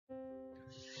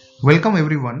Welcome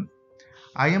everyone.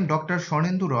 I am Dr.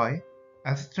 Swarnendu Roy,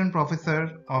 Assistant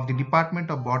Professor of the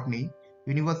Department of Botany,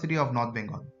 University of North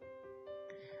Bengal.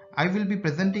 I will be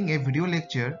presenting a video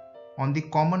lecture on the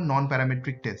common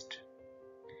non-parametric test.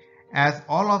 As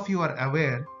all of you are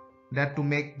aware that to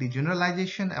make the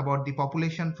generalization about the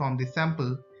population from the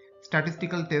sample,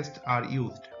 statistical tests are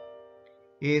used.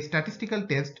 A statistical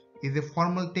test is a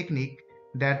formal technique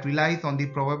that relies on the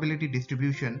probability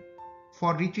distribution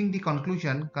for reaching the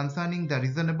conclusion concerning the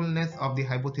reasonableness of the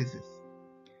hypothesis.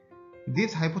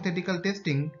 This hypothetical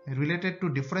testing related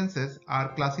to differences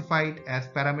are classified as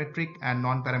parametric and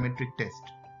non-parametric test.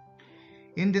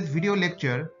 In this video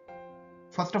lecture,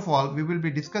 first of all, we will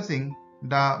be discussing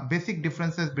the basic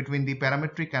differences between the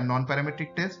parametric and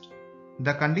non-parametric test,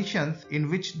 the conditions in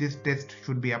which this test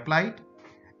should be applied,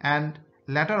 and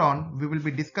later on we will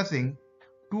be discussing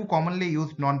two commonly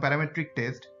used non-parametric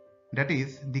tests, that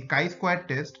is the chi-square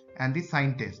test and the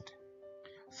sign test.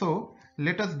 So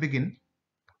let us begin.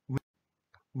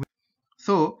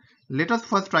 Let us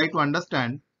first try to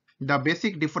understand the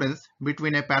basic difference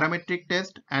between a parametric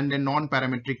test and a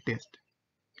non-parametric test.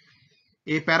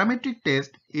 A parametric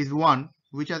test is one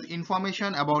which has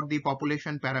information about the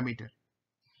population parameter.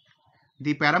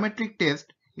 The parametric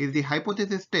test is the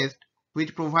hypothesis test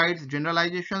which provides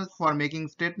generalizations for making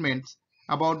statements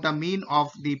about the mean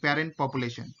of the parent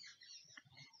population.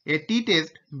 A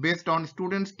t-test based on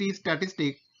student's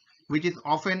t-statistic, which is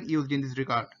often used in this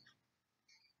regard.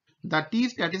 The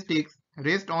t-statistics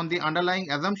rest on the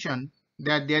underlying assumption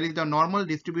that there is the normal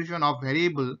distribution of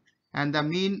variable and the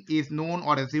mean is known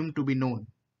or assumed to be known.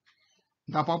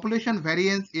 The population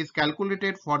variance is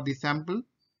calculated for the sample,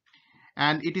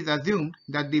 and it is assumed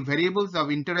that the variables of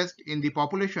interest in the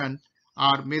population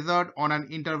are measured on an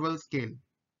interval scale.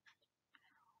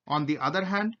 On the other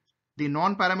hand, the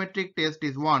non-parametric test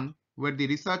is one where the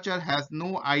researcher has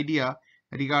no idea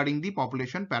regarding the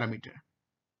population parameter.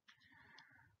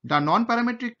 The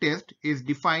non-parametric test is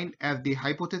defined as the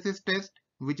hypothesis test,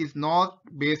 which is not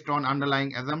based on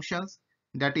underlying assumptions.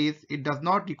 That is, it does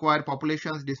not require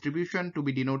population's distribution to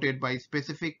be denoted by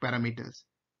specific parameters.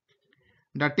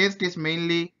 The test is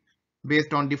mainly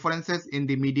based on differences in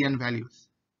the median values.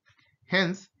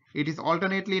 Hence, it is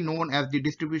alternately known as the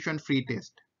distribution-free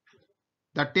test.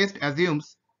 The test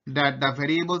assumes that the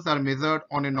variables are measured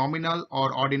on a nominal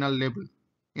or ordinal level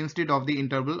instead of the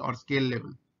interval or scale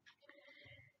level.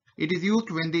 It is used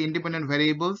when the independent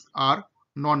variables are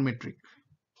non-metric.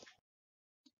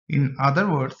 In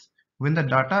other words, when the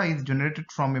data is generated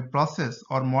from a process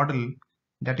or model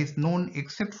that is known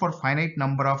except for finite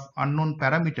number of unknown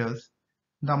parameters,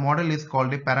 the model is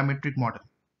called a parametric model.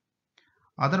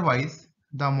 Otherwise,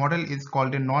 the model is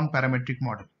called a non-parametric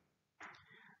model.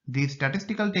 The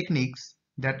statistical techniques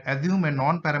that assume a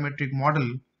non-parametric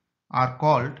model are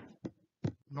called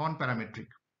non-parametric.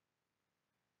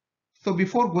 So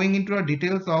before going into the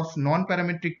details of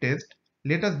non-parametric test,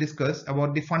 let us discuss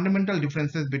about the fundamental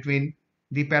differences between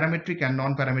the parametric and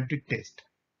non-parametric test.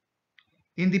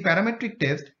 In the parametric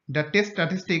test, the test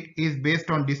statistic is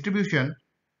based on distribution,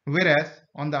 whereas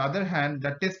on the other hand,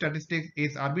 the test statistic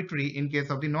is arbitrary in case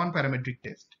of the non-parametric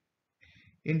test.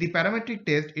 In the parametric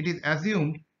test, it is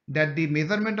assumed that the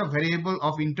measurement of variable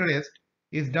of interest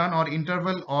is done on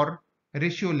interval or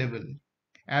ratio level,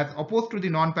 as opposed to the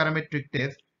non-parametric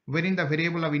test, wherein the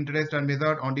variable of interest are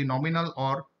measured on the nominal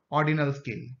or ordinal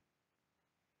scale.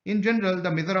 In general,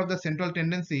 the measure of the central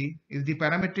tendency is the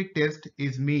parametric test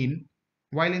is mean,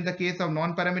 while in the case of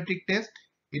non-parametric test,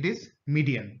 it is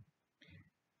median.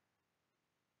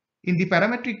 In the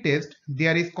parametric test,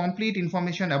 there is complete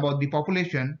information about the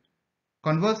population.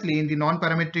 Conversely, in the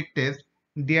non-parametric test,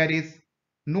 there is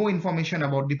no information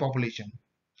about the population.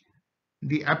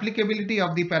 The applicability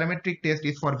of the parametric test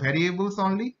is for variables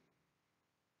only,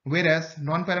 whereas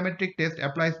non-parametric test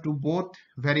applies to both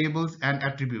variables and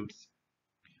attributes.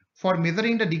 For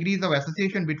measuring the degrees of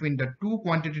association between the two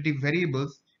quantitative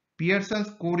variables, Pearson's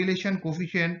correlation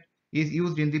coefficient is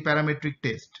used in the parametric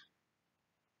test,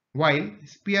 while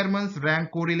Spearman's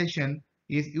rank correlation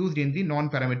is used in the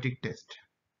non-parametric test.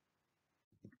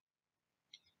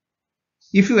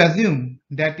 If you assume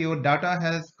that your data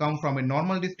has come from a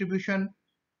normal distribution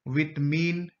with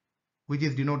mean, which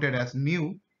is denoted as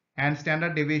mu, and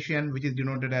standard deviation, which is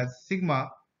denoted as sigma,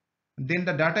 then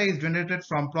the data is generated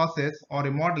from process or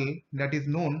a model that is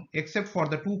known except for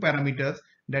the two parameters,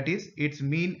 that is its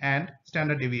mean and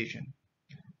standard deviation.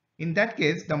 In that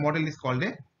case, the model is called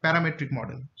a parametric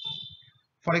model.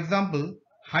 For example,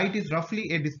 height is roughly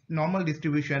a normal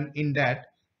distribution in that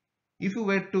if you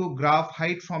were to graph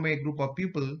height from a group of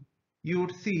people, you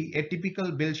would see a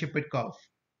typical bell-shaped curve.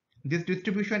 This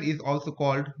distribution is also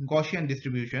called Gaussian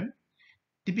distribution.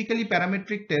 Typically,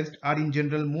 parametric tests are in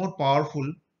general more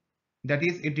powerful, that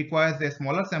is, it requires a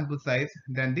smaller sample size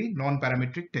than the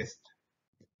non-parametric test.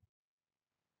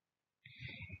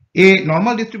 A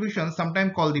normal distribution,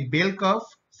 sometimes called the bell curve,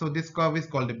 so this curve is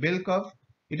called the bell curve.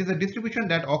 It is a distribution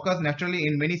that occurs naturally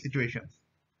in many situations.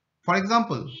 For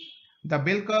example, the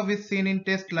bell curve is seen in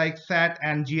tests like SAT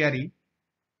and GRE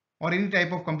or any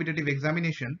type of competitive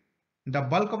examination. The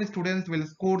bulk of students will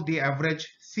score the average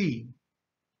C.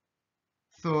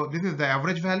 So this is the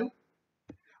average value.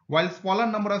 While smaller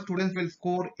number of students will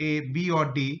score a B or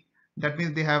D, that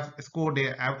means they have scored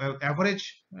a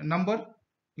average number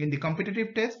in the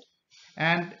competitive test,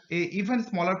 and a even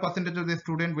smaller percentage of the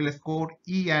student will score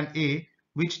E and A,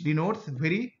 which denotes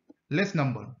very less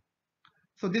number.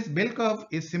 So this bell curve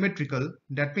is symmetrical.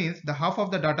 That means the half of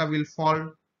the data will fall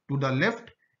to the left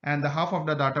and the half of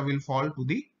the data will fall to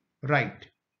the right.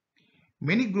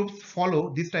 Many groups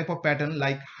follow this type of pattern,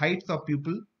 like heights of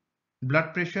pupil,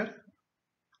 blood pressure,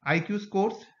 IQ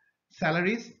scores,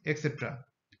 salaries, etc.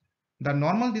 The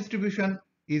normal distribution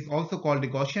is also called the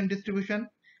Gaussian distribution,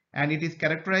 and it is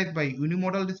characterized by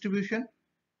unimodal distribution,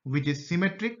 which is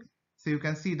symmetric. So you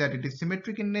can see that it is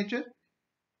symmetric in nature,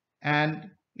 and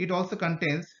it also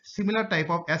contains similar type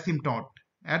of asymptote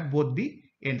at both the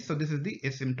ends. So this is the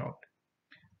asymptote.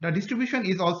 The distribution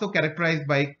is also characterized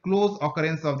by close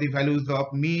occurrence of the values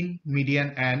of mean,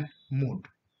 median, and mode.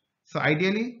 So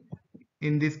ideally,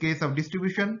 in this case of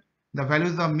distribution, the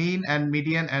values of mean and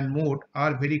median and mode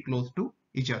are very close to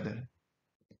each other.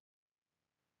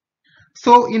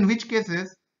 So in which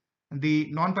cases the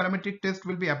non-parametric test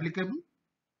will be applicable?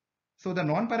 So the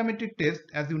non-parametric test,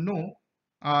 as you know,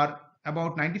 are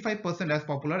about 95% as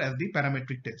popular as the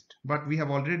parametric test. But we have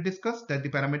already discussed that the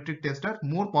parametric tests are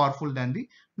more powerful than the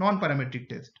non-parametric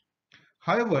test.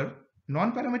 However,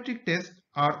 non-parametric tests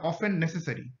are often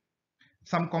necessary.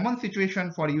 Some common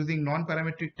situations for using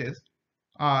non-parametric tests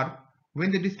are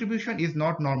when the distribution is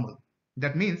not normal.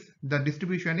 That means the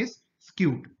distribution is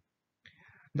skewed.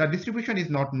 The distribution is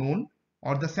not known,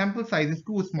 or the sample size is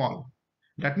too small.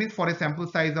 That means for a sample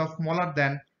size of smaller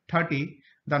than 30,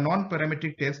 the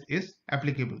non-parametric test is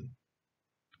applicable.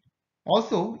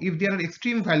 Also, if there are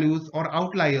extreme values or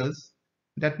outliers,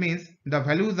 that means the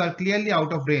values are clearly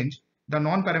out of range, the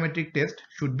non-parametric test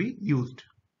should be used.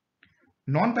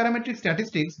 Non-parametric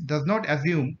statistics does not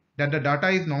assume that the data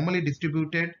is normally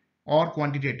distributed or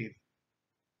quantitative.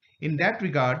 In that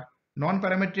regard,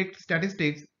 non-parametric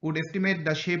statistics would estimate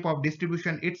the shape of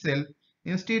distribution itself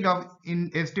instead of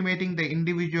estimating the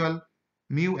individual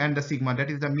mu and the sigma, that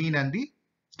is the mean and the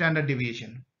standard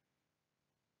deviation.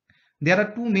 There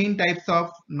are two main types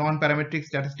of non-parametric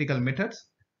statistical methods.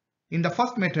 In the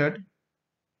first method,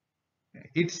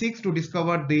 it seeks to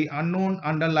discover the unknown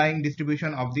underlying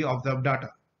distribution of the observed data,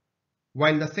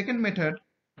 while the second method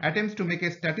attempts to make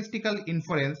a statistical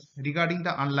inference regarding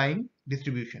the underlying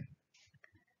distribution.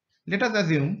 Let us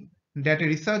assume that a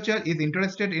researcher is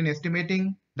interested in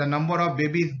estimating the number of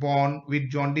babies born with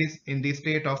jaundice in the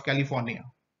state of California.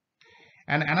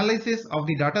 An analysis of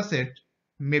the dataset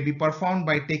may be performed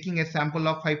by taking a sample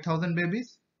of 5,000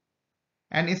 babies.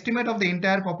 An estimate of the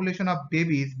entire population of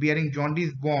babies bearing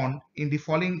jaundice born in the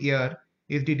following year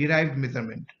is the derived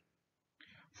measurement.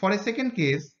 For a second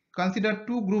case, consider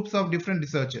two groups of different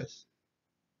researchers.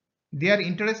 They are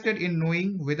interested in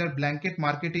knowing whether blanket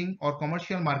marketing or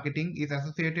commercial marketing is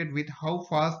associated with how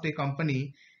fast a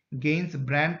company gains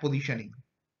brand positioning.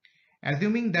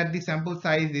 Assuming that the sample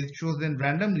size is chosen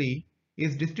randomly,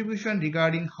 its distribution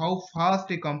regarding how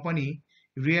fast a company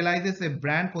realizes a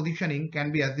brand positioning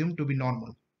can be assumed to be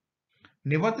normal.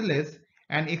 Nevertheless,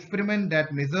 an experiment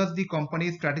that measures the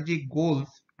company's strategic goals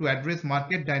to address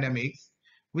market dynamics,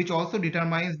 which also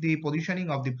determines the positioning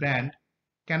of the brand,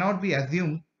 cannot be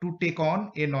assumed to take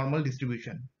on a normal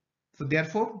distribution. So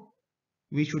therefore,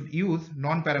 we should use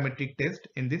non-parametric test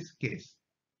in this case.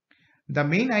 The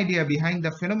main idea behind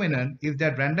the phenomenon is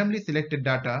that randomly selected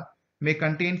data may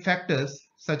contain factors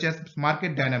such as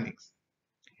market dynamics.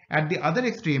 At the other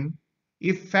extreme,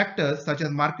 if factors such as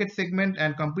market segment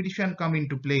and competition come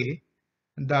into play,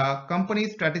 the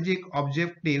company's strategic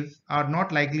objectives are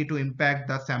not likely to impact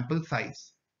the sample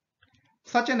size.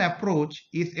 Such an approach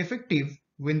is effective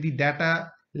when the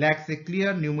data lacks a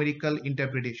clear numerical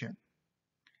interpretation.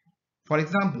 For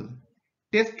example,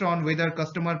 tests on whether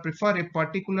customers prefer a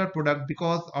particular product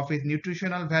because of its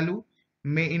nutritional value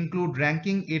may include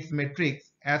ranking its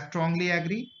metrics as strongly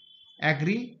agree,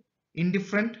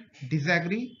 indifferent,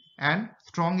 disagree, and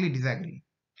strongly disagree.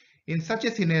 In such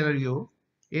a scenario,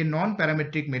 a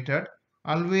non-parametric method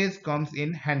always comes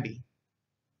in handy.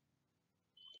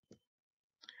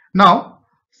 Now,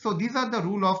 so these are the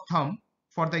rule of thumb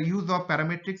for the use of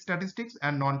parametric statistics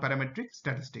and non-parametric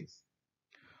statistics.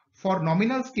 For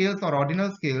nominal scales or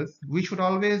ordinal scales, we should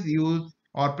always use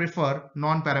or prefer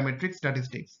non-parametric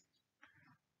statistics.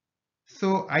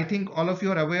 So I think all of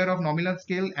you are aware of nominal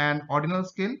scale and ordinal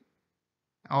scale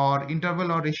or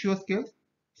interval or ratio scales.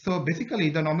 So basically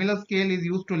the nominal scale is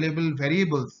used to label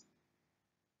variables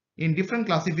in different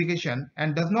classification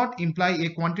and does not imply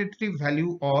a quantitative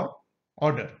value or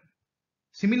order.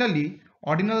 Similarly,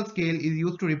 ordinal scale is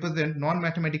used to represent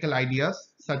non-mathematical ideas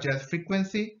such as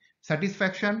frequency,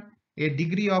 satisfaction, a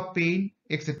degree of pain,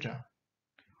 etc.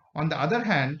 On the other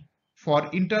hand, for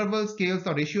interval scales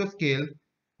or ratio scale,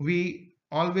 we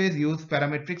always use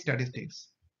parametric statistics.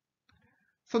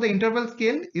 So the interval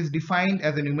scale is defined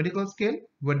as a numerical scale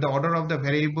where the order of the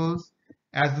variables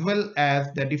as well as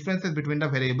the differences between the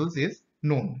variables is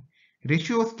known.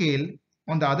 Ratio scale,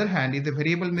 on the other hand, is a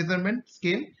variable measurement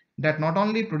scale that not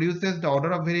only produces the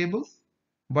order of variables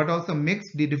but also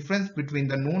makes the difference between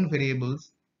the known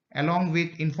variables along with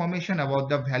information about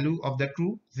the value of the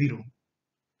true zero.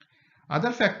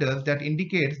 Other factors that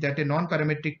indicates that a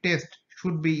non-parametric test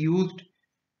should be used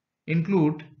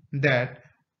include that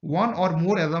one or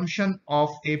more assumptions of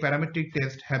a parametric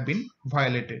test have been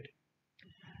violated.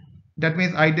 That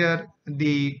means either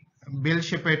the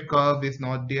bell-shaped curve is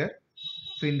not there.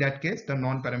 So in that case, the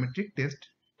non-parametric test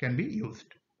can be used.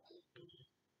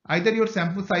 Either your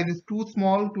sample size is too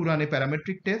small to run a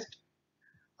parametric test,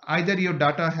 either your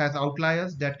data has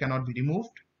outliers that cannot be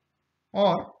removed,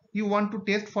 or you want to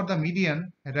test for the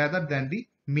median rather than the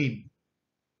mean.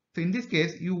 So in this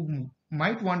case, you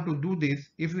might want to do this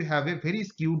if you have a very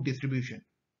skewed distribution.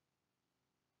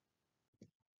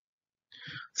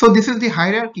 So this is the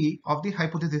hierarchy of the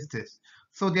hypothesis test.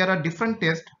 So there are different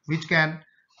tests which can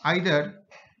either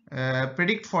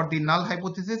predict for the null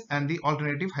hypothesis and the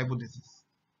alternative hypothesis.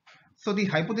 So the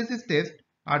hypothesis tests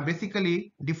are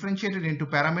basically differentiated into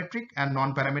parametric and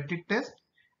non-parametric tests,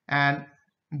 and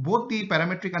both the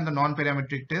parametric and the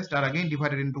non-parametric tests are again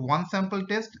divided into one sample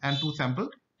test and two sample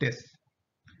tests.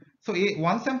 So a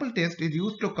one sample test is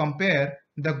used to compare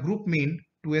the group mean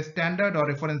to a standard or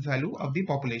reference value of the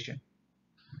population.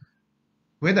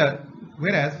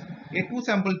 Whereas a two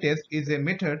sample test is a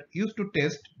method used to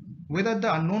test whether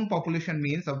the unknown population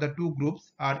means of the two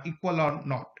groups are equal or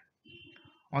not.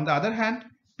 On the other hand,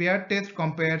 paired test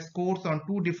compares scores on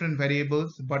two different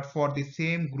variables but for the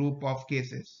same group of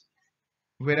cases,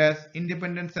 whereas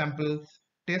independent samples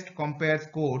test compares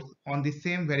scores on the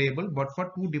same variable but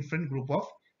for two different group of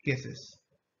cases.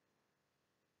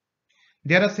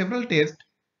 There are several tests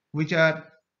which are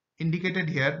indicated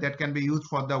here that can be used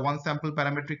for the one sample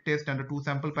parametric test and the two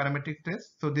sample parametric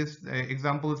test. So these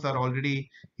examples are already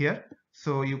here.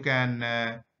 So you can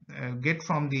get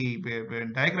from the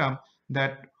diagram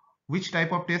that which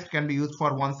type of test can be used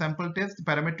for one sample test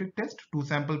parametric test, two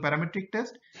sample parametric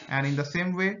test, and in the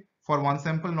same way for one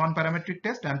sample non-parametric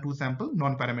test and two sample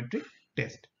non-parametric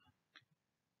test.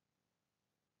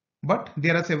 But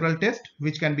there are several tests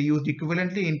which can be used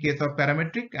equivalently in case of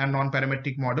parametric and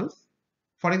non-parametric models.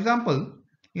 For example,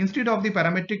 instead of the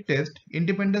parametric test,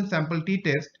 independent sample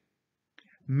t-test,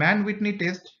 Mann-Whitney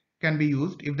test can be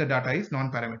used if the data is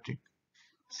non-parametric.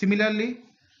 Similarly,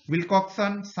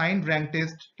 Wilcoxon signed rank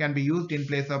test can be used in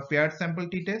place of paired sample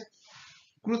t-test.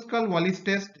 Kruskal-Wallis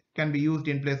test can be used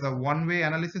in place of one-way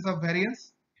analysis of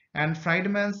variance, and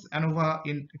Friedman's ANOVA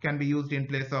can be used in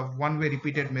place of one-way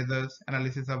repeated measures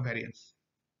analysis of variance.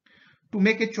 To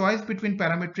make a choice between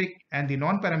parametric and the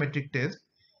non-parametric test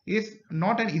is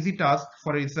not an easy task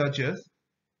for researchers,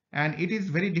 and it is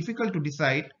very difficult to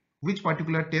decide which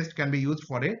particular test can be used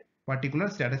for a particular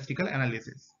statistical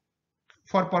analysis.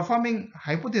 For performing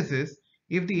hypothesis,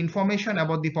 if the information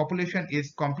about the population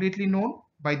is completely known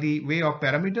by the way of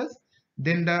parameters,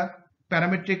 then the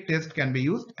parametric test can be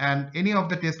used and any of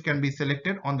the tests can be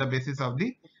selected on the basis of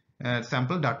the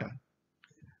sample data.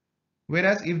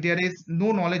 Whereas if there is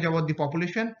no knowledge about the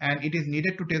population and it is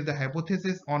needed to test the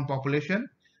hypothesis on population,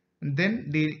 then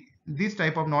this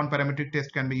type of non-parametric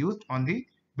test can be used on the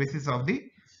basis of the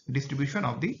distribution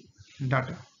of the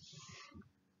data.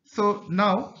 So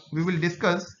now we will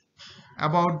discuss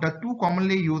about the two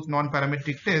commonly used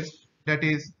non-parametric tests, that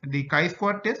is the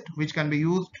chi-square test, which can be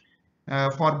used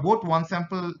for both one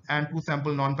sample and two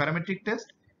sample non-parametric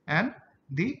test, and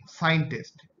the sign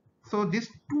test. So these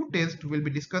two tests will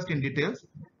be discussed in details,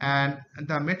 and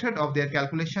the method of their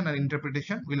calculation and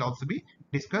interpretation will also be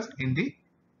discussed in the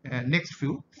next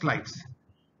few slides.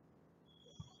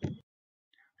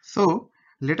 So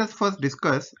let us first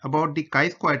discuss about the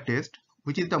chi-square test,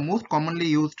 which is the most commonly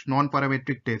used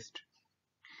non-parametric test.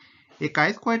 A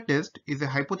chi-square test is a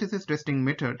hypothesis testing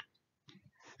method,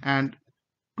 and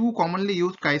two commonly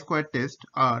used chi-square tests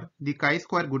are the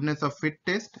chi-square goodness of fit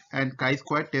test and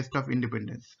chi-square test of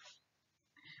independence.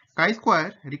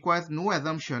 Chi-square requires no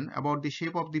assumption about the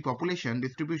shape of the population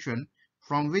distribution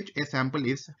from which a sample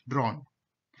is drawn.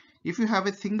 If you have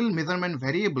a single measurement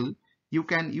variable, you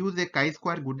can use a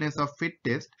chi-square goodness of fit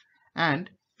test,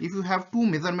 and if you have two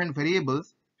measurement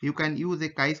variables, you can use a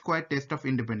chi-square test of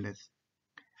independence.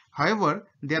 However,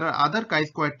 there are other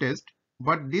chi-square tests,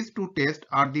 but these two tests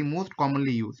are the most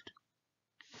commonly used.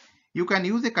 You can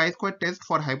use a chi-square test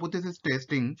for hypothesis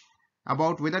testing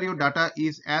about whether your data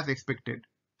is as expected.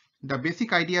 The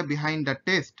basic idea behind the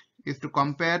test is to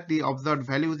compare the observed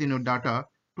values in your data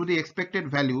to the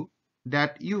expected value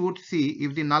that you would see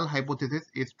if the null hypothesis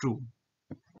is true.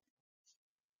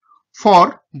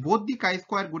 For both the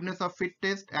chi-square goodness of fit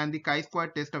test and the chi-square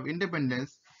test of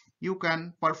independence, you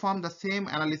can perform the same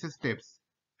analysis steps.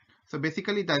 So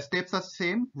basically the steps are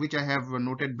same, which I have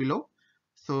noted below.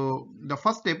 So the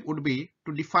first step would be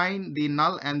to define the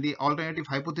null and the alternative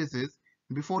hypothesis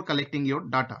before collecting your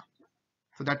data.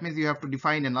 So that means you have to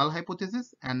define a null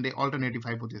hypothesis and the alternative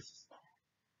hypothesis.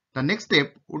 The next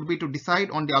step would be to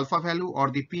decide on the alpha value or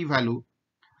the p-value,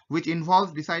 which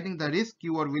involves deciding the risk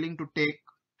you are willing to take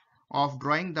of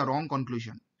drawing the wrong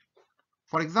conclusion.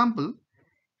 For example,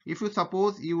 if you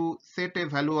suppose you set a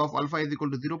value of alpha is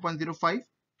equal to 0.05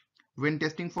 when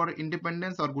testing for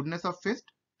independence or goodness of fit,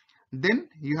 then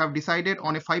you have decided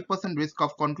on a 5% risk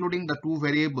of concluding the two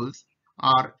variables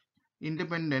are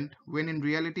independent when in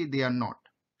reality they are not.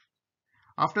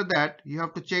 After that, you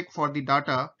have to check for the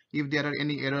data if there are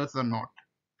any errors or not.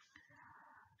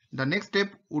 The next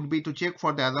step would be to check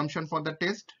for the assumption for the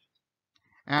test.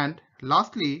 And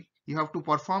lastly, you have to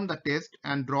perform the test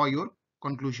and draw your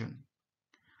conclusion.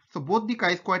 So both the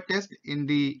chi-square test in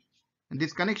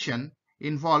this connection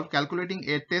involve calculating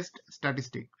a test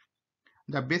statistic.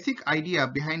 The basic idea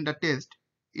behind the test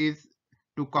is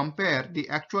to compare the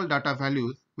actual data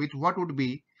values with what would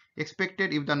be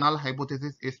expected if the null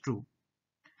hypothesis is true.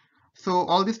 So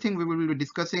all these things we will be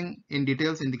discussing in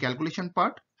details in the calculation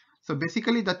part. So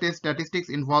basically the test statistics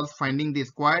involves finding the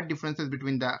squared differences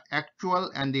between the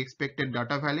actual and the expected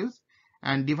data values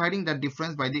and dividing that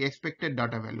difference by the expected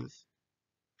data values.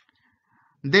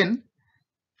 Then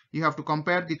you have to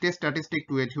compare the test statistic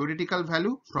to a theoretical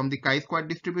value from the chi-square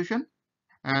distribution,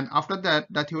 and after that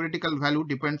the theoretical value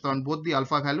depends on both the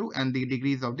alpha value and the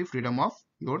degrees of the freedom of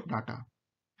your data.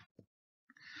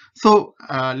 So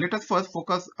let us first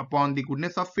focus upon the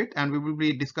goodness of fit, and we will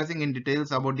be discussing in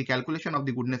details about the calculation of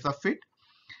the goodness of fit.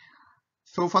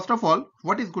 So first of all,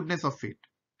 what is goodness of fit?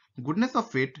 Goodness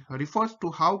of fit refers to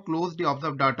how close the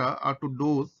observed data are to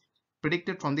those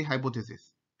predicted from the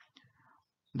hypothesis.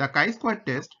 The chi-square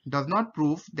test does not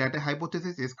prove that a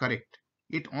hypothesis is correct.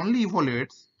 It only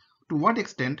evaluates to what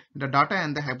extent the data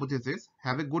and the hypothesis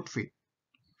have a good fit.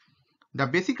 The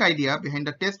basic idea behind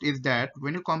the test is that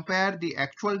when you compare the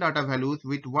actual data values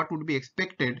with what would be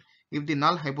expected if the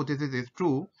null hypothesis is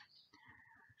true,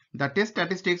 the test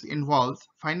statistics involves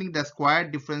finding the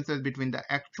squared differences between the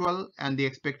actual and the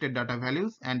expected data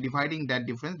values and dividing that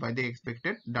difference by the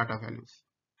expected data values.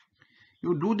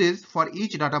 You do this for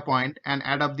each data point and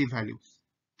add up the values.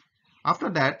 After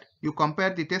that, you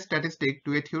compare the test statistic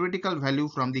to a theoretical value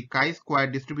from the chi-square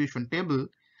distribution table.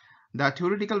 The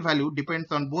theoretical value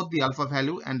depends on both the alpha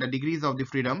value and the degrees of the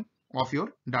freedom of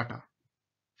your data.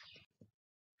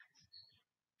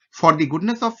 For the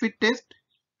goodness of fit test,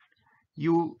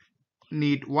 you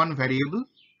need one variable.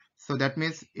 So that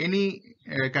means any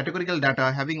categorical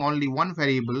data having only one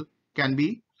variable can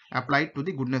be applied to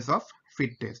the goodness of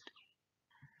fit test.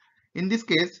 In this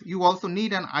case, you also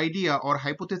need an idea or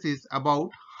hypothesis about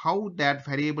how that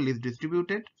variable is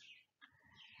distributed,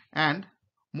 and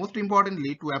most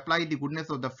importantly, to apply the goodness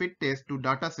of the fit test to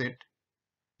dataset,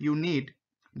 you need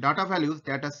data values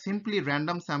that are simply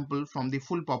random sample from the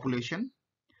full population.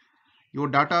 Your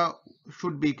data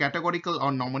should be categorical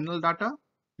or nominal data.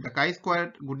 The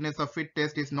chi-square goodness of fit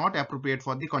test is not appropriate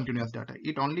for the continuous data.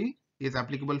 It only is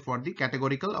applicable for the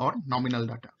categorical or nominal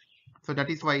data. So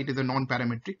that is why it is a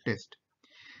non-parametric test.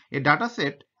 A data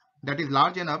set that is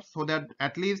large enough so that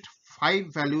at least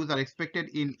 5 values are expected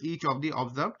in each of the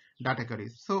observed data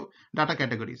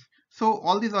categories. So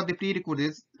all these are the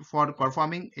prerequisites for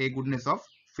performing a goodness of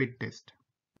fit test.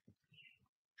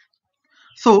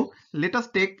 So let us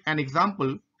take an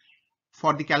example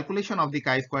for the calculation of the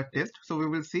chi-square test. So we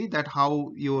will see that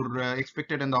how your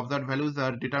expected and the observed values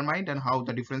are determined and how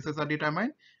the differences are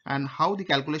determined and how the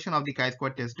calculation of the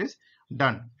chi-square test is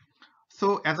done.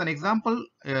 So as an example,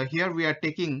 here we are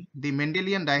taking the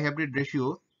Mendelian dihybrid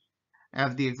ratio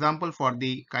as the example for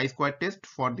the chi-square test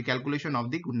for the calculation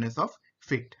of the goodness of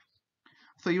fit.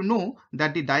 So you know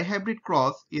that the dihybrid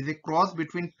cross is a cross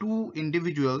between two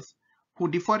individuals who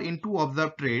differ in two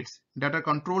observed traits that are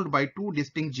controlled by two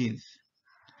distinct genes.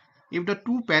 If the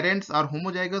two parents are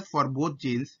homozygous for both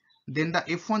genes, then the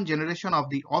F1 generation of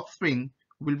the offspring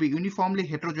will be uniformly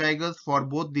heterozygous for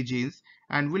both the genes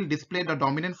and will display the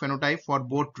dominant phenotype for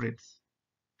both traits.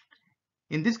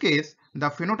 In this case, the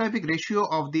phenotypic ratio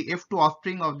of the F2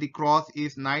 offspring of the cross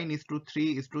is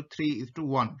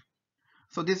 9:3:3:1.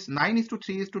 So this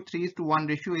 9:3:3:1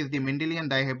 ratio is the Mendelian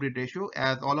dihybrid ratio,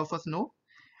 as all of us know,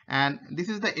 and this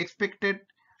is the expected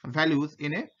values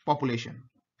in a population.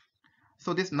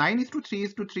 So this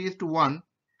 9:3:3:1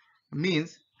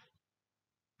 means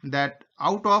that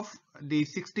out of the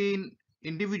 16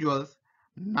 individuals,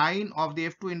 9 of the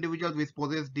F2 individuals which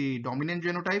possess the dominant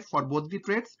genotype for both the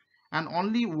traits, and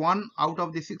only 1 out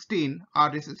of the 16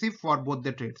 are recessive for both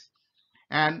the traits,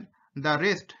 and the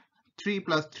rest 3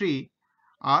 plus 3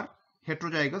 are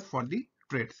heterozygous for the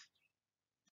traits.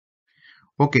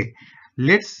 Okay,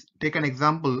 let's take an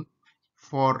example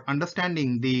for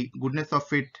understanding the goodness of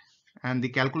fit and the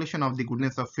calculation of the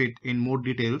goodness of fit in more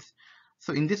details.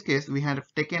 So in this case, we have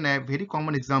taken a very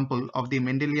common example of the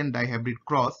Mendelian dihybrid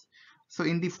cross. So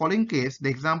in the following case, the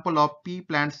example of pea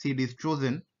plant seed is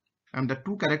chosen, and the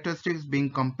two characteristics being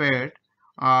compared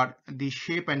are the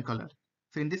shape and color.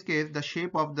 So in this case, the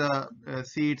shape of the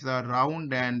seeds are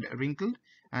round and wrinkled,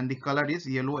 and the color is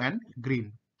yellow and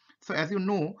green. So as you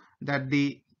know that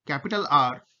the capital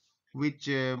R, which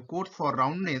codes for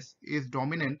roundness, is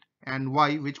dominant, and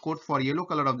Y, which codes for yellow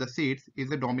color of the seeds,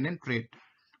 is a dominant trait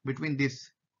between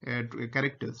these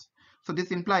characters. So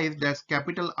this implies that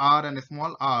capital R and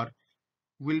small r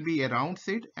will be a round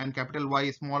seed, and capital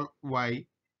Y small y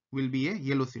will be a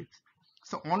yellow seed.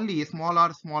 So only small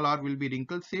r will be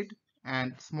wrinkled seed,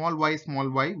 and small y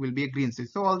will be a green seed.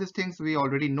 So all these things we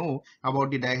already know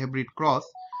about the dihybrid cross.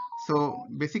 So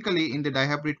basically in the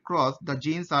dihybrid cross, the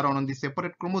genes are on the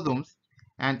separate chromosomes,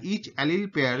 and each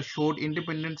allele pair showed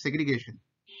independent segregation.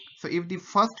 So if the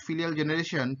first filial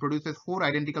generation produces 4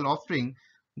 identical offspring,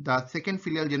 the second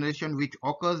filial generation, which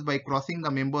occurs by crossing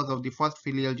the members of the first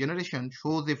filial generation,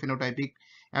 shows a phenotypic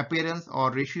appearance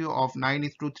or ratio of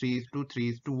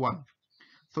 9:3:3:1.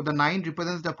 So the 9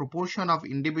 represents the proportion of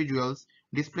individuals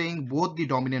displaying both the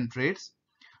dominant traits.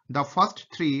 The first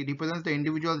 3 represents the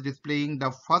individuals displaying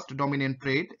the first dominant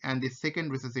trait and the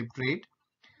second recessive trait.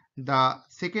 The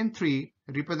second 3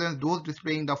 represents those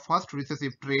displaying the first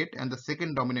recessive trait and the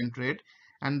second dominant trait,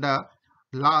 and the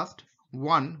last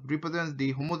 1 represents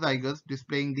the homozygous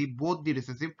displaying both the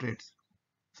recessive traits.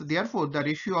 So therefore, the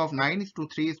ratio of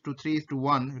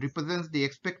 9:3:3:1 represents the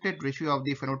expected ratio of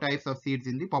the phenotypes of seeds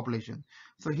in the population.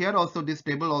 So here also this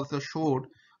table also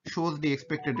shows the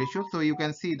expected ratio. So you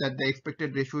can see that the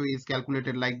expected ratio is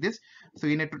calculated like this. So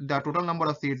in the total number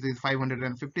of seeds is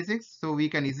 556. So we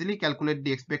can easily calculate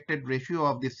the expected ratio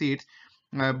of the seeds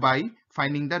by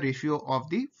finding the ratio of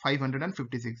the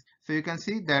 556. So you can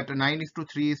see that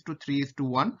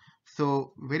 9:3:3:1.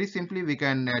 So very simply we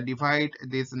can divide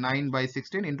this 9 by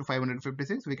 16 into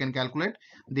 556. We can calculate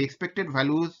the expected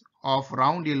values of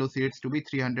round yellow seeds to be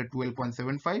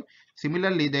 312.75.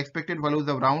 Similarly, the expected values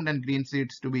of round and green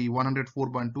seeds to be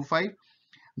 104.25.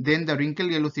 Then the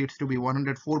wrinkled yellow seeds to be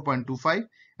 104.25,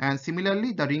 and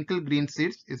similarly the wrinkled green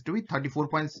seeds is to be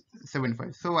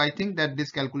 34.75. So I think that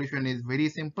this calculation is very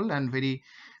simple and very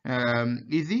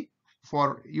easy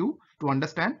for you to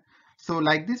understand. So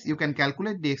like this you can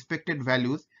calculate the expected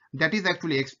values that is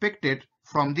actually expected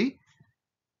from the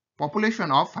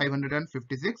population of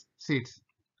 556 seeds.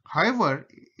 However,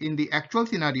 in the actual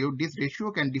scenario, this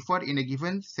ratio can differ in a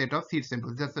given set of seed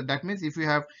samples. That means if you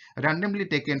have randomly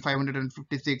taken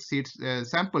 556 seeds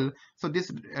sample, so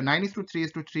this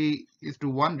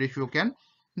 9:3:3:1 ratio can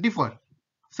differ.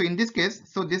 So in this case,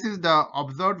 so this is the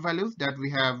observed values that we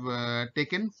have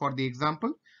taken for the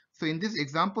example. So in this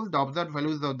example, the observed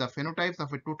values of the phenotypes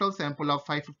of a total sample of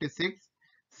 556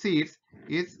 seeds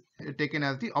is taken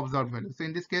as the observed value. So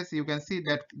in this case, you can see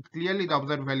that clearly the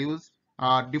observed values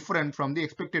are different from the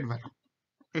expected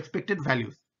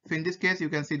values. So in this case, you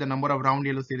can see the number of round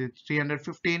yellow seed is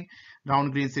 315,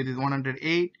 round green seed is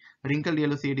 108, wrinkled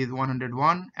yellow seed is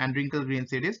 101, and wrinkled green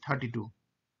seed is 32.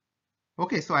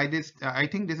 Okay, so I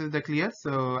think this is the clear.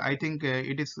 So I think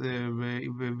it is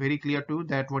very clear too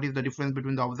that what is the difference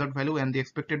between the observed value and the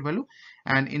expected value.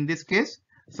 And in this case,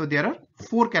 so there are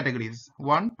 4 categories: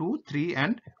 1, 2, 3,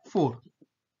 and 4.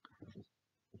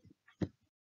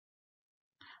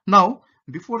 Now,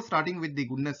 before starting with the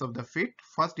goodness of the fit,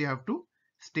 first you have to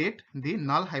state the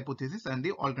null hypothesis and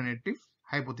the alternative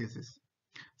hypothesis.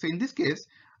 So in this case,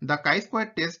 the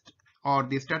chi-square test or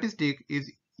the statistic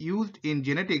is used in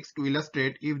genetics to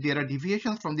illustrate if there are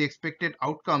deviations from the expected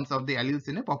outcomes of the alleles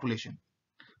in a population.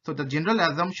 So the general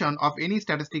assumption of any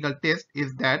statistical test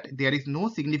is that there is no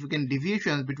significant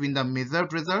deviations between the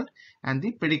measured result and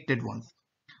the predicted ones.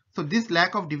 So this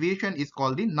lack of deviation is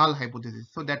called the null hypothesis.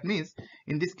 So that means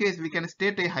in this case we can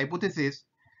state a hypothesis,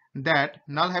 that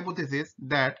null hypothesis,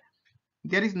 that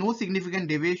there is no significant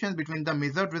deviation between the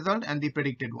measured result and the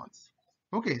predicted ones.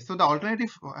 Okay, so the alternative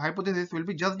hypothesis will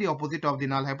be just the opposite of the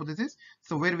null hypothesis.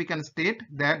 So where we can state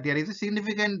that there is a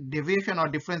significant deviation or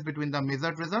difference between the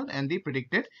measured result and the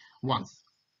predicted ones.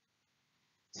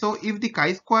 So if the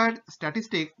chi-square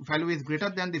statistic value is greater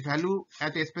than the value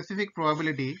at a specific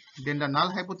probability, then the null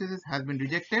hypothesis has been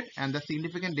rejected and the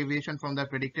significant deviation from the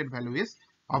predicted value is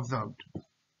observed.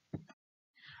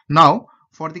 Now,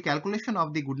 for the calculation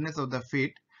of the goodness of the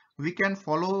fit, we can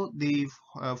follow the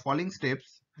following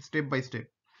steps step by step.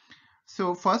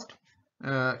 So first,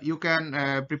 you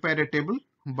can prepare a table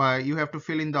by you have to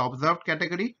fill in the observed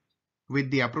category with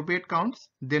the appropriate counts,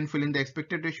 then fill in the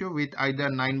expected ratio with either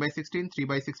 9/16,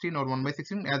 3/16 or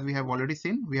 1/16, as we have already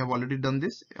seen. We have already done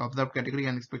this. Observed category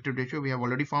and expected ratio we have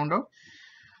already found out.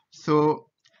 So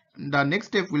the next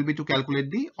step will be to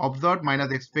calculate the observed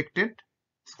minus expected,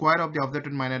 square of the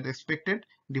observed minus expected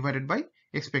divided by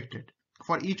expected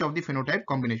for each of the phenotype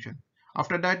combination.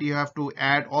 After that, you have to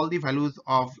add all the values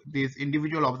of this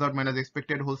individual observed minus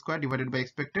expected whole square divided by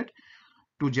expected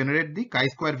to generate the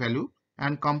chi-square value,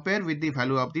 and compare with the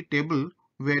value of the table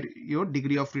where your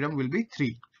degree of freedom will be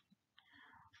 3.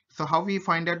 So how we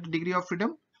find out the degree of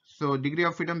freedom? So degree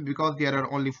of freedom, because there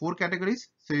are only 4 categories,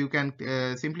 so you can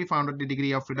simply find out the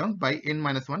degree of freedom by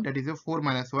n-1, that is a 4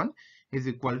 minus 1 is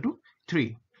equal to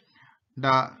 3.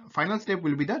 The final step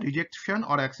will be the rejection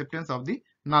or acceptance of the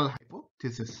null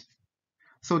hypothesis.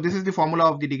 So this is the formula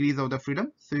of the degrees of the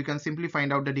freedom. So you can simply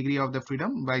find out the degree of the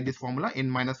freedom by this formula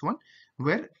n-1,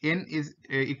 where n is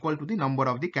equal to the number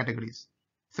of the categories.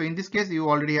 So in this case, you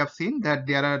already have seen that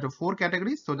there are the 4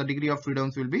 categories, so the degree of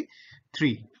freedoms will be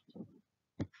 3.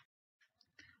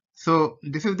 So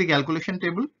this is the calculation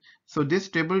table. So this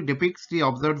table depicts the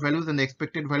observed values and the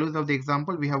expected values of the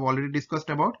example we have already discussed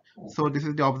about. So this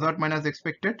is the observed minus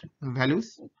expected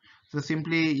values. So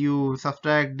simply you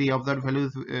subtract the observed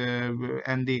values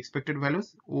and the expected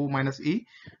values, O minus E.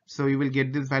 So you will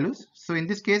get these values. So in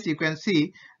this case, you can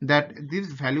see that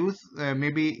these values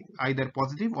may be either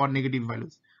positive or negative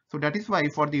values. So that is why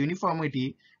for the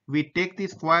uniformity, we take the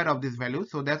square of this value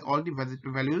so that all the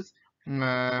values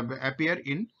appear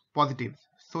in positive,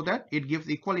 so that it gives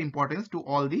equal importance to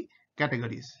all the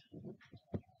categories.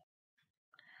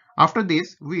 After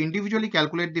this, we individually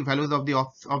calculate the values of the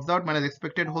observed minus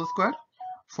expected whole square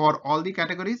for all the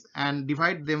categories and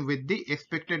divide them with the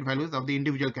expected values of the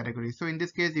individual categories. So in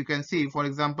this case, you can see, for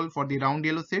example, for the round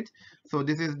yellow seeds, so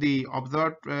this is the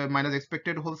observed minus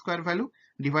expected whole square value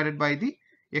divided by the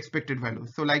expected value.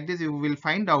 So like this, you will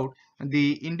find out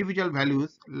the individual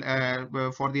values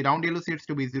for the round yellow seeds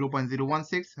to be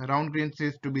 0.016, round green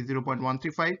seeds to be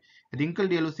 0.135, wrinkled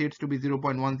yellow seeds to be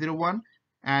 0.101,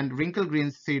 and wrinkle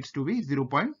green seeds to be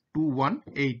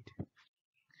 0.218.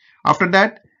 After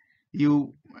that,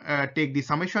 you take the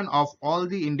summation of all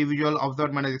the individual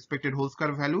observed minus expected whole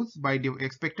square values by the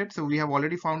expected. So we have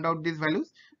already found out these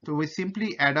values. So we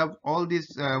simply add up all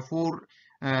these 4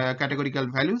 categorical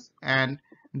values, and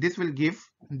this will give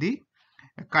the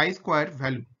chi-square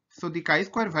value. So the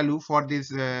chi-square value for this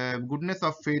goodness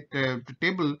of fit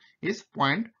table is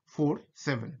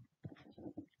 0.47.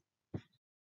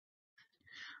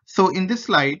 So in this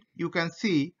slide, you can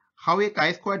see how a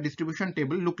chi-square distribution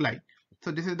table look like. So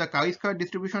this is the chi-square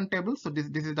distribution table. So this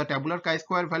is the tabular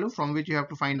chi-square value from which you have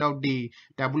to find out the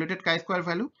tabulated chi-square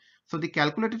value. So the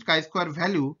calculated chi-square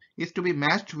value is to be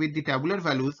matched with the tabular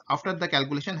values after the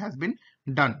calculation has been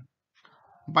done.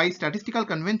 By statistical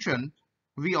convention,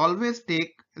 we always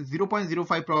take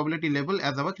 0.05 probability level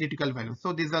as our critical value.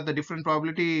 So these are the different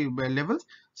probability levels.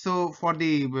 So for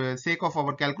the sake of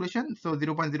our calculation, so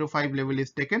 0.05 level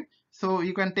is taken. So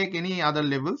you can take any other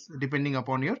levels depending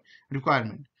upon your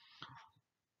requirement.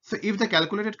 So if the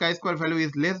calculated chi-square value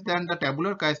is less than the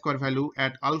tabular chi-square value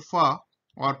at alpha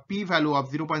or p value of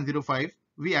 0.05,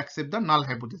 we accept the null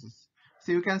hypothesis.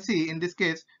 So you can see in this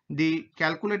case, the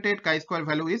calculated chi-square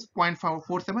value is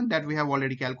 0.47 that we have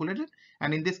already calculated.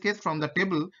 And in this case, from the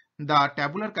table, the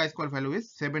tabular chi-square value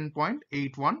is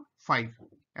 7.815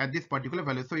 at this particular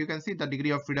value. So you can see the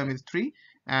degree of freedom is 3,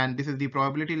 and this is the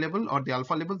probability level or the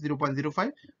alpha level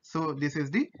 0.05. So this is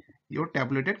your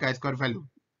tabulated chi-square value.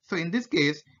 So in this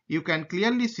case, you can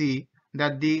clearly see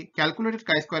that the calculated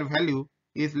chi-square value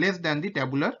is less than the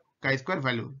tabular chi-square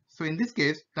value. So in this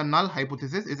case, the null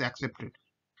hypothesis is accepted.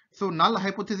 So null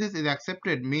hypothesis is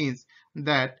accepted means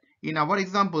that in our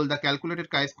example, the calculated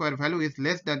chi-square value is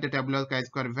less than the tabular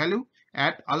chi-square value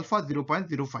at alpha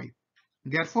 0.05.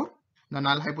 Therefore, the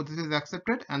null hypothesis is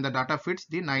accepted and the data fits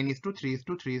the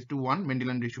 9:3:3:1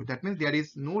 Mendelian ratio. That means there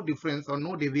is no difference or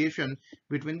no deviation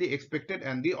between the expected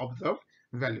and the observed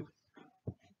value.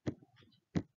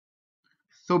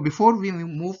 So before we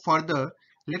move further,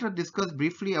 let us discuss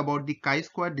briefly about the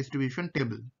chi-square distribution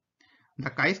table.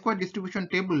 The chi-square distribution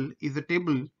table is a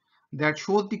table that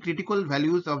shows the critical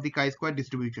values of the chi-square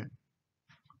distribution.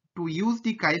 To use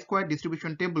the chi-square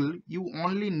distribution table, you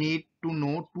only need to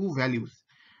know two values: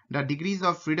 the degrees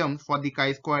of freedom for the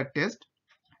chi-square test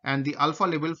and the alpha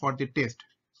level for the test.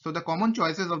 So the common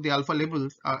choices of the alpha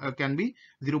levels can be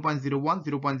 0.01,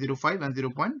 0.05 and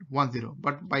 0.10.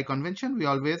 But by convention, we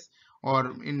always,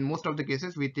 or in most of the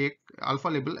cases, we take alpha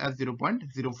level as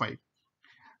 0.05.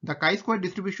 The chi-square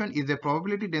distribution is a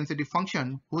probability density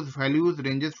function whose values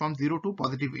ranges from 0 to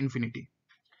positive infinity.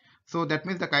 So that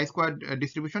means the chi-square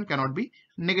distribution cannot be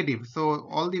negative. So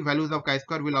all the values of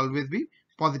chi-square will always be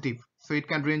positive. So it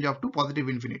can range up to positive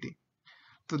infinity.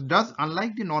 So thus,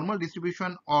 unlike the normal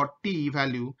distribution or t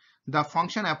value, the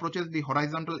function approaches the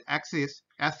horizontal axis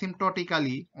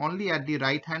asymptotically only at the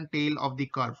right hand tail of the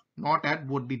curve, not at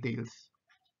both the tails.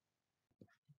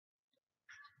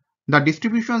 The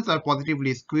distributions are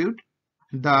positively skewed.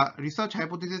 The research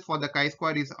hypothesis for the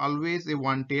chi-square is always a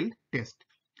one-tailed test.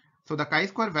 So the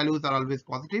chi-square values are always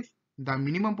positive. The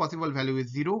minimum possible value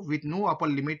is 0 with no upper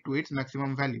limit to its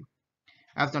maximum value.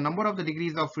 As the number of the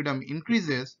degrees of freedom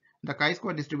increases, the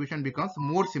chi-square distribution becomes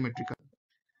more symmetrical.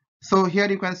 So here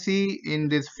you can see in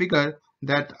this figure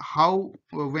that how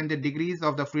when the degrees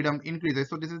of the freedom increases.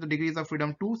 So this is the degrees of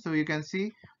freedom 2. So you can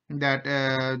see that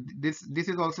this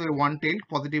is also a one-tailed,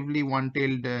 positively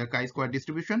one-tailed chi-square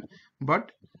distribution,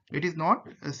 but it is not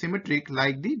symmetric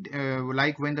like the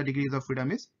like when the degrees of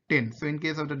freedom is 10. So in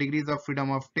case of the degrees of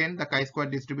freedom of 10, the chi-square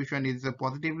distribution is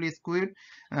positively skewed,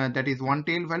 that is one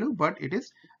tail value, but it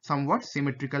is somewhat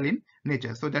symmetrical in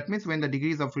nature. So that means when the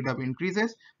degrees of freedom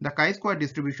increases, the chi-square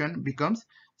distribution becomes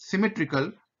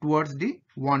symmetrical towards the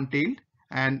one-tailed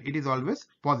and it is always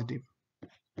positive.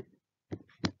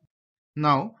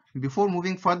 Now, before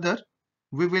moving further,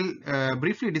 we will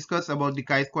briefly discuss about the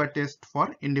chi-square test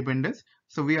for independence.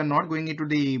 So we are not going into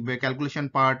the calculation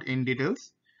part in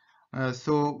details.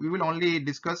 So we will only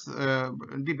discuss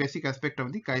the basic aspect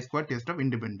of the chi-square test of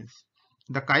independence.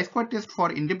 The chi-square test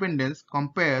for independence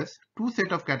compares two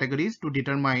sets of categories to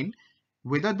determine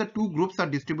whether the two groups are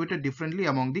distributed differently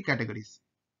among the categories.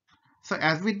 So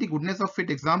as with the goodness of fit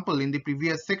example in the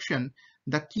previous section,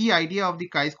 the key idea of the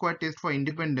chi-square test for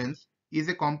independence is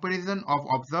a comparison of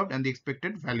observed and the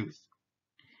expected values.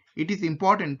 It is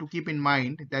important to keep in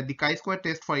mind that the chi-square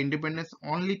test for independence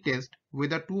only tests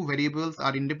whether two variables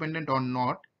are independent or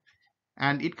not,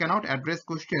 and it cannot address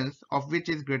questions of which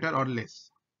is greater or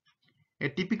less. A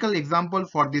typical example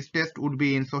for this test would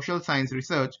be in social science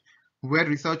research, where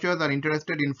researchers are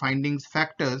interested in finding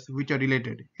factors which are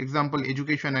related. Example,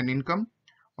 education and income,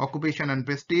 occupation and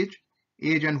prestige,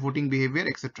 age and voting behavior,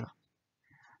 etc.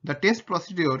 The test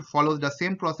procedure follows the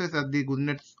same process as the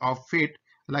goodness of fit,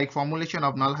 like formulation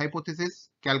of null hypothesis,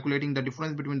 calculating the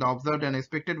difference between the observed and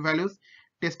expected values,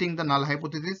 testing the null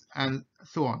hypothesis, and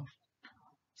so on.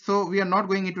 So we are not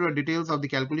going into the details of the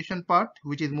calculation part,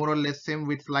 which is more or less same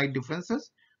with slight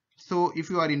differences. So if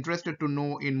you are interested to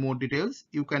know in more details,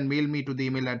 you can mail me to the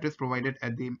email address provided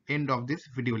at the end of this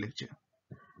video lecture.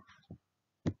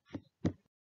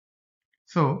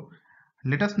 So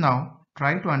let us now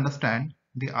try to understand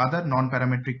the other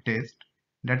non-parametric test,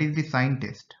 that is the sign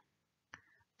test.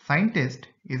 Sign test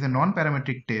is a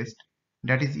non-parametric test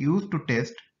that is used to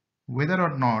test whether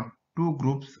or not two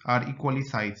groups are equally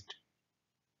sized.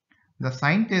 The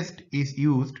sign test is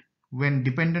used when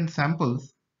dependent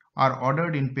samples are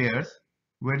ordered in pairs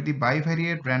where the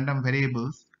bivariate random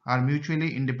variables are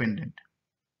mutually independent.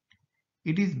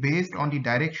 It is based on the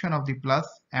direction of the plus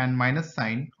and minus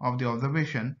sign of the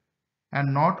observation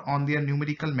and not on their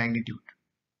numerical magnitude.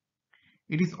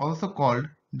 It is also called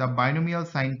the binomial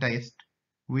sign test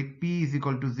with p is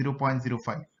equal to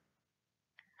 0.05.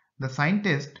 The sign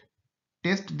test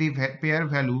tests the pair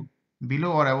value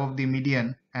below or above the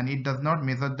median and it does not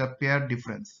measure the pair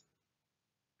difference.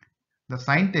 The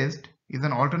sign test is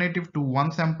an alternative to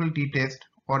one sample t-test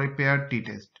or a paired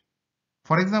t-test.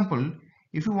 For example,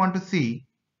 if you want to see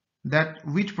that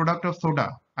which product of soda,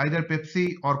 either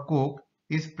Pepsi or Coke,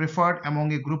 is preferred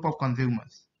among a group of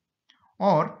consumers,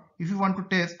 or if you want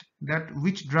to test that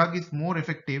which drug is more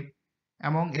effective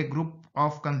among a group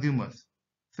of consumers.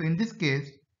 So in this case,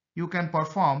 you can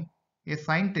perform a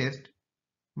sign test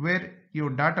where your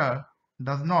data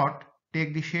does not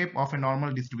take the shape of a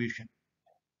normal distribution.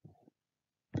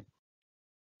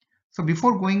 So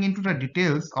before going into the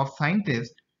details of sign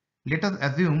test, let us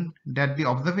assume that the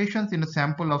observations in a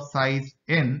sample of size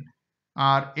n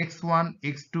are x1,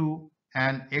 x2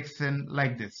 and xn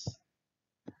like this.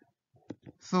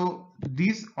 So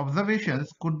these observations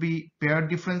could be paired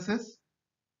differences,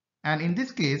 and in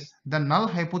this case the null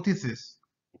hypothesis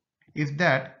is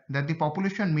that the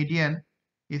population median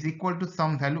is equal to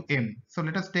some value m. So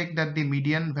let us take that the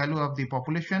median value of the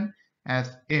population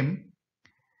as m,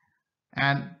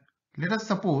 and let us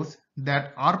suppose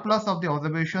that r plus of the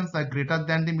observations are greater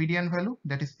than the median value,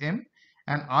 that is m,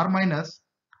 and r minus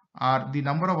are the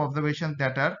number of observations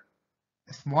that are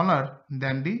smaller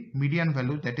than the median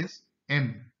value, that is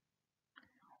m.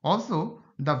 Also,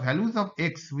 the values of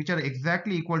x which are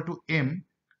exactly equal to m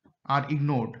are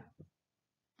ignored,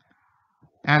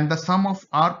 and the sum of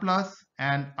r plus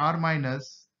and r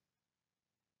minus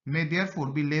may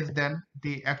therefore be less than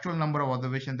the actual number of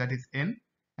observations, that is n,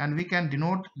 and we can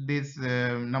denote this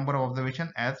number of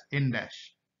observation as n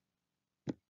dash.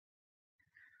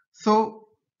 So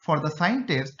for the sign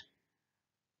test,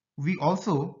 we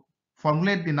also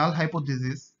formulate the null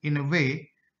hypothesis in a way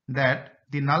that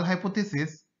the null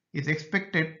hypothesis is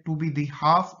expected to be the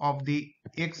half of the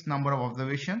x number of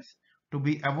observations to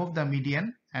be above the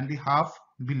median and the half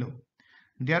below.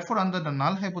 Therefore, under the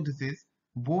null hypothesis,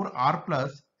 both r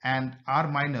plus and r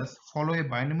minus follow a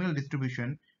binomial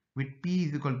distribution with p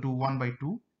is equal to 1 by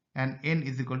 2 and n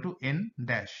is equal to n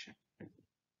dash.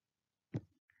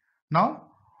 Now,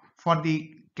 for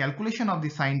the calculation of the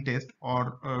sign test,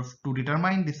 or to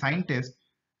determine the sign test,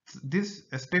 these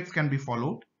steps can be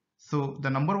followed. So the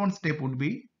number one step would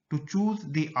be to choose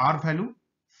the r value,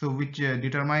 so which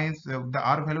determines the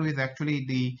r value is actually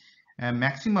the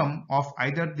maximum of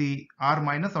either the r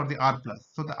minus or the r plus.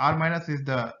 So the r minus is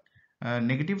the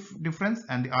negative difference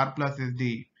and the r plus is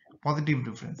the positive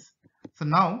difference. So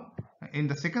now in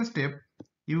the second step,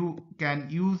 you can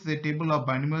use the table of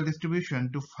binomial distribution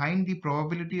to find the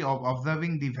probability of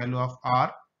observing the value of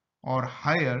r or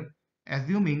higher,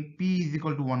 assuming p is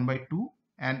equal to 1 by 2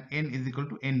 and n is equal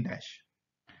to n dash.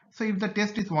 So if the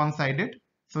test is one-sided,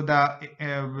 so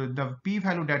the p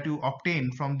value that you obtain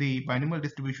from the binomial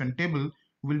distribution table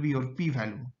will be your p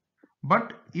value.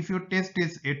 But if your test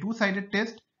is a two-sided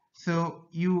test, so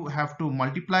you have to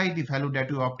multiply the value that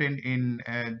you obtained in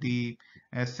the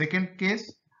second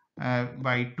case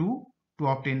by 2 to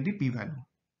obtain the p value.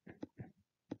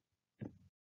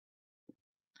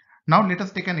 Now let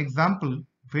us take an example,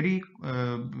 very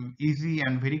easy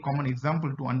and very common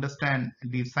example to understand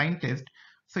the sign test.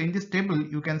 So in this table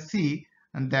you can see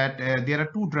that there are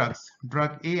two drugs,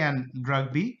 drug A and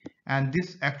drug B, and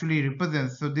this actually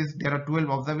represents, so this there are 12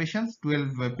 observations,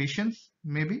 12 patients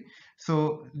maybe.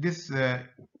 So this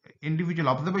individual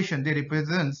observation, they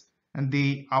represents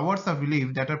the hours of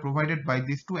relief that are provided by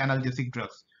these two analgesic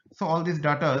drugs. So all these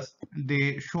data,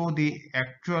 they show the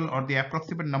actual or the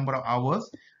approximate number of hours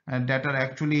that are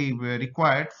actually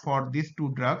required for these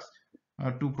two drugs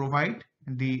to provide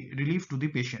the relief to the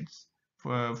patients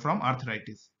from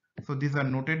arthritis. So these are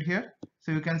noted here.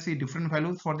 So you can see different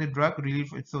values for the drug relief.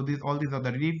 So all these are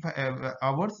the relief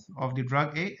hours of the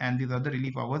drug A, and these are the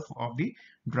relief hours of the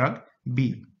drug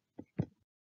B.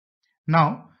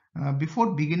 Now,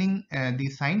 before beginning the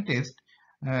sign test,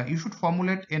 you should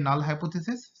formulate a null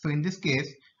hypothesis. So in this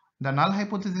case, the null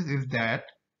hypothesis is that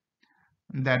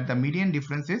the median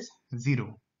difference is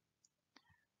 0.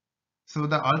 So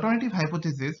the alternative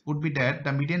hypothesis would be that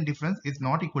the median difference is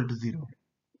not equal to 0.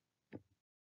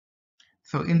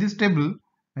 So in this table,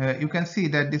 you can see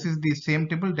that this is the same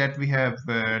table that we have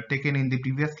taken in the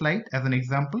previous slide as an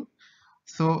example.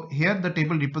 So here the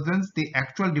table represents the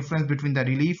actual difference between the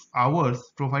relief hours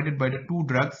provided by the two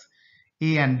drugs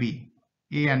A and B.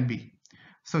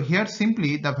 So here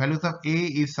simply the values of A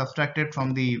is subtracted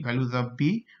from the values of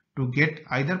B to get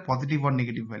either positive or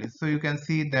negative values. So you can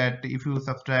see that if you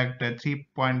subtract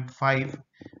 3.5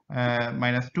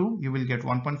 minus 2, you will get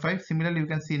 1.5. Similarly, you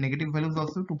can see negative values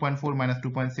also. 2.4 minus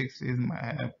 2.6 is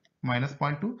minus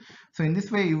 0.2. So in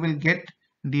this way, you will get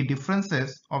the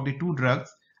differences of the two drugs,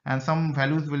 and some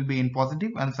values will be in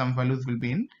positive and some values will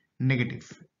be in negative.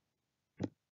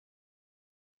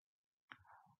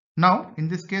 Now, in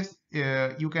this case,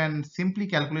 you can simply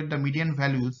calculate the median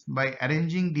values by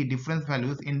arranging the difference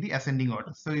values in the ascending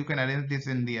order. So you can arrange this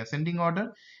in the ascending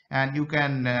order, and you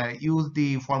can use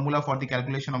the formula for the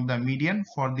calculation of the median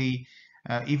for the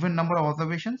even number of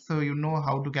observations. So you know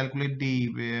how to calculate the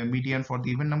median for the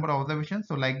even number of observations.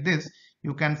 So like this,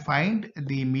 you can find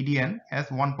the median as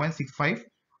 1.65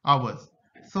 hours.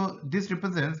 So this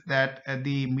represents that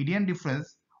the median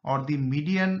difference or the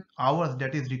median hours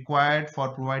that is required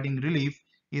for providing relief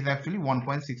is actually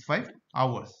 1.65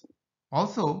 hours.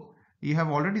 Also, you have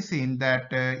already seen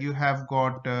that you have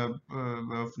got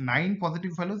 9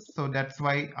 positive values, so that's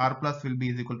why r plus will be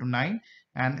is equal to 9,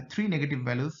 and 3 negative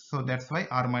values, so that's why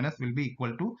r minus will be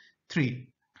equal to 3.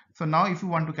 So now if you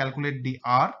want to calculate the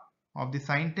r of the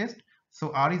sign test,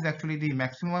 so r is actually the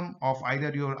maximum of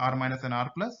either your r minus and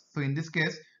r plus. So in this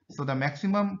case, so the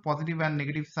maximum positive and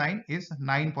negative sign is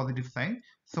 9 positive sign.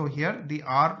 So here the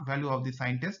r value of the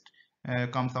sign test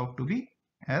comes out to be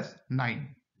as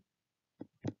 9.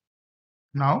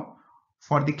 Now,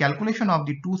 for the calculation of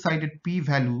the two-sided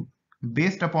p-value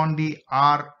based upon the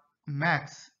R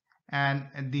max and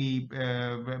the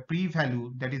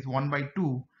p-value, that is 1 by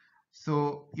 2,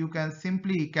 so you can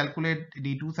simply calculate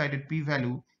the two-sided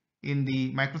p-value in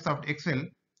the Microsoft Excel,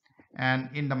 and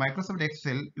in the Microsoft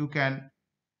Excel you can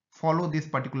follow these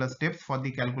particular steps for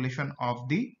the calculation of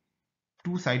the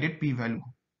two-sided p-value.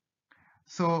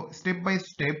 So step by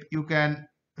step you can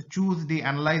choose the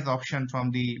analyze option from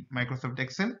the Microsoft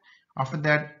Excel. After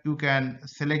that you can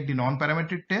select the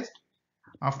non-parametric test.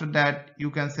 After that you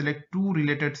can select two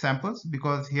related samples,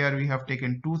 because here we have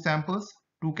taken two samples,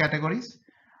 two categories.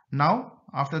 Now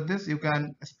after this you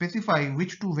can specify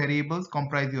which two variables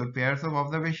comprise your pairs of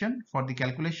observation for the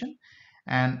calculation,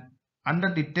 and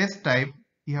under the test type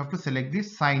you have to select the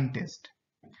sign test.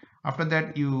 After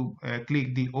that you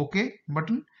click the OK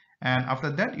button, and after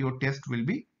that your test will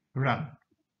be run.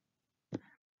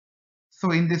 So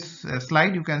in this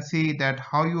slide you can see that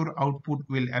how your output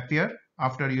will appear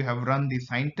after you have run the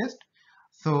sign test.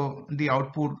 So the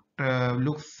output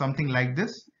looks something like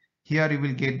this. Here you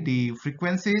will get the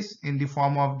frequencies in the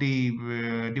form of the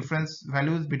difference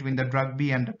values between the drug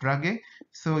B and the drug A.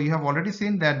 So you have already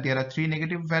seen that there are 3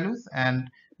 negative values and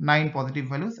 9 positive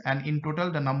values, and in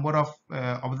total the number of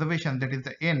observations, that is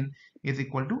the n, is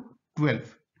equal to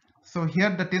 12. So here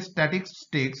the test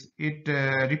statistics, it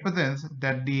represents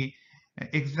that the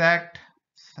exact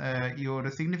your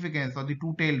significance or the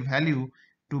two-tailed value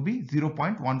to be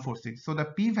 0.146. So the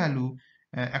p-value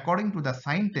according to the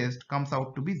sign test comes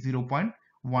out to be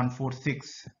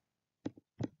 0.146.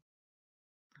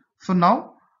 So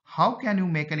now how can you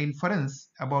make an inference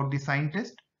about the sign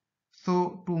test?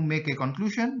 So to make a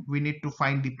conclusion, we need to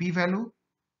find the p-value,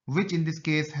 which in this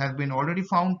case has been already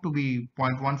found to be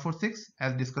 0.146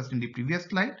 as discussed in the previous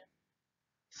slide.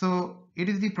 So it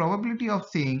is the probability of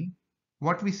seeing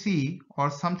what we see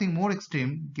or something more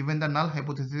extreme given the null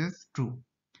hypothesis is true.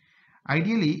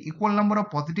 Ideally, equal number of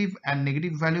positive and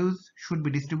negative values should be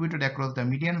distributed across the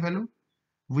median value,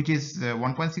 which is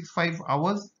 1.65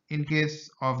 hours in case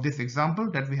of this example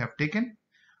that we have taken.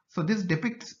 So this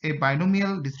depicts a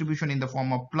binomial distribution in the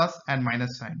form of plus and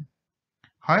minus sign.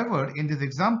 However, in this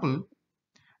example,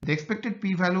 the expected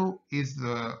p-value is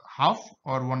half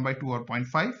or 1 by 2 or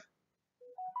 0.5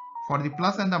 for the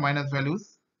plus and the minus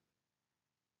values,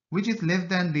 which is less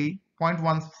than the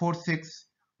 0.146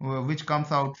 which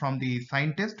comes out from the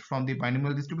sign test from the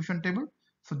binomial distribution table.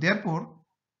 So therefore,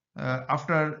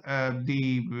 after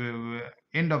the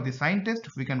end of the sign test,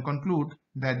 we can conclude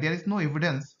that there is no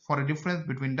evidence for a difference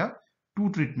between the two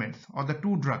treatments or the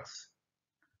two drugs.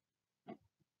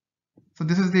 So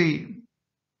this is the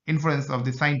inference of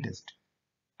the sign test.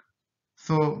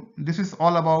 So this is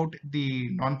all about the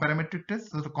non-parametric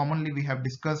test. So commonly we have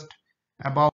discussed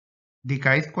about the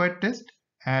chi-square test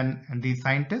and the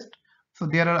sign test. So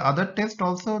there are other tests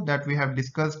also that we have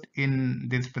discussed in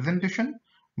this presentation,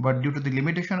 but due to the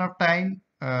limitation of time,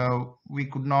 we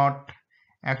could not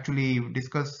actually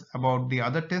discuss about the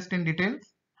other test in details.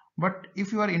 But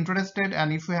if you are interested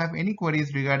and if you have any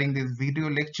queries regarding this video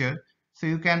lecture, so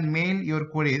you can mail your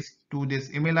queries to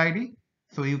this email ID.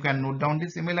 So you can note down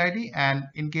this email ID, and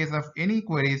in case of any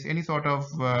queries, any sort of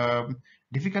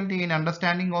difficulty in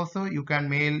understanding also, you can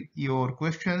mail your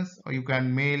questions or you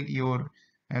can mail your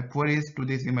queries to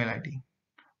this email ID.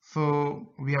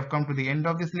 So we have come to the end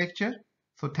of this lecture.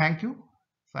 So thank you.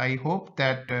 So I hope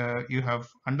that you have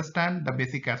understand the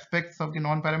basic aspects of the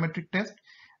non-parametric test,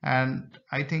 and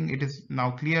I think it is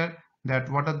now clear that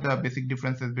what are the basic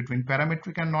differences between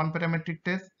parametric and non-parametric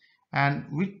tests, and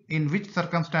in which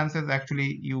circumstances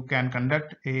actually you can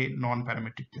conduct a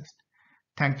non-parametric test.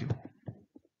 Thank you.